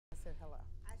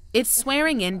It's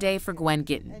swearing-in day for Gwen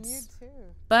Gittens.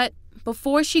 But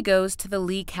before she goes to the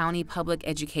Lee County Public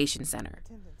Education Center,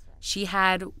 she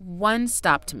had one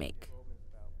stop to make.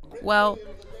 Well,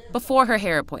 before her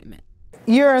hair appointment.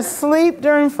 You're asleep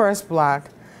during first block.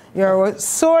 You're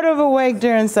sort of awake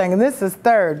during second. This is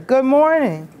third. Good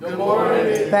morning. Good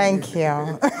morning. Thank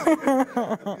you.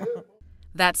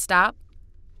 That stop,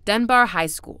 Dunbar High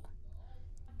School.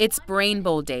 It's Brain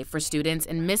Bowl Day for students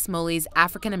in Miss Mully's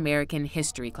African American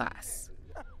history class.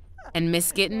 And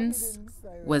Miss Gittens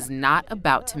was not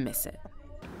about to miss it.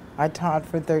 I taught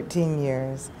for 13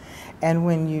 years, and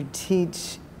when you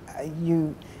teach,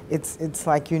 it's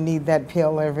like you need that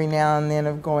pill every now and then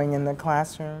of going in the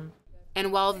classroom.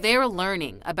 And while they're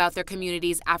learning about their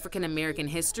community's African American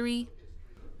history,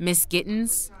 Miss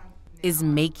Gittens is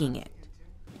making it.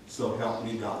 So help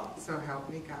me God. So help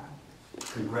me God.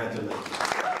 Congratulations.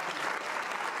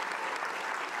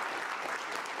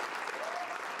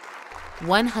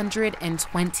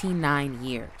 129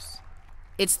 years.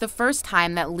 It's the first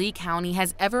time that Lee County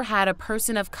has ever had a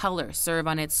person of color serve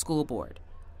on its school board.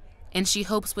 And she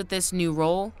hopes with this new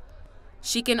role,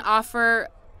 she can offer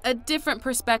a different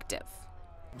perspective.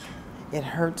 It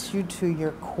hurts you to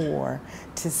your core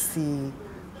to see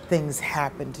things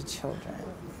happen to children.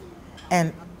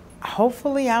 And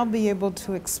hopefully I'll be able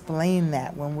to explain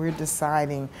that when we're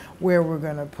deciding where we're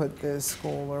going to put this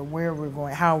school or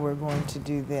how we're going to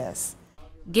do this.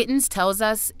 Gittens tells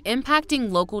us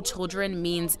impacting local children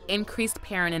means increased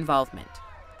parent involvement,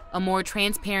 a more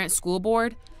transparent school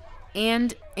board,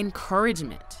 and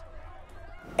encouragement.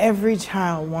 Every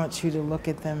child wants you to look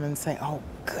at them and say, oh,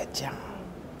 good job,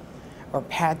 or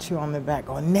pat you on the back,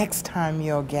 or next time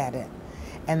you'll get it.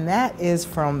 And that is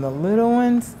from the little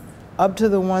ones up to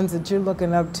the ones that you're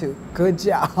looking up to. Good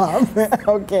job,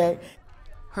 okay.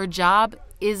 Her job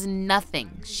is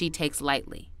nothing she takes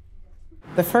lightly.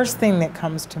 The first thing that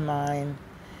comes to mind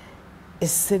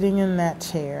is sitting in that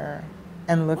chair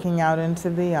and looking out into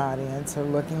the audience or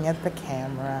looking at the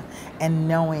camera and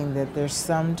knowing that there's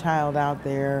some child out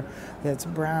there that's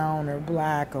brown or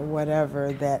black or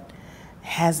whatever that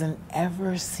hasn't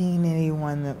ever seen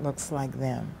anyone that looks like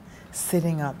them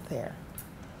sitting up there.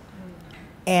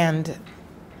 And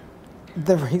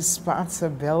the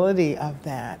responsibility of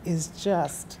that is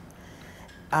just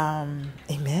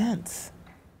immense.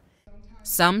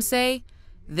 Some say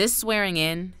this swearing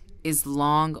in is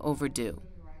long overdue.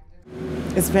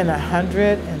 It's been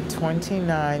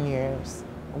 129 years,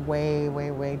 way,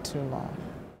 way, way too long.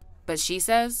 But she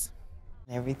says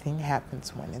everything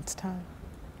happens when it's time.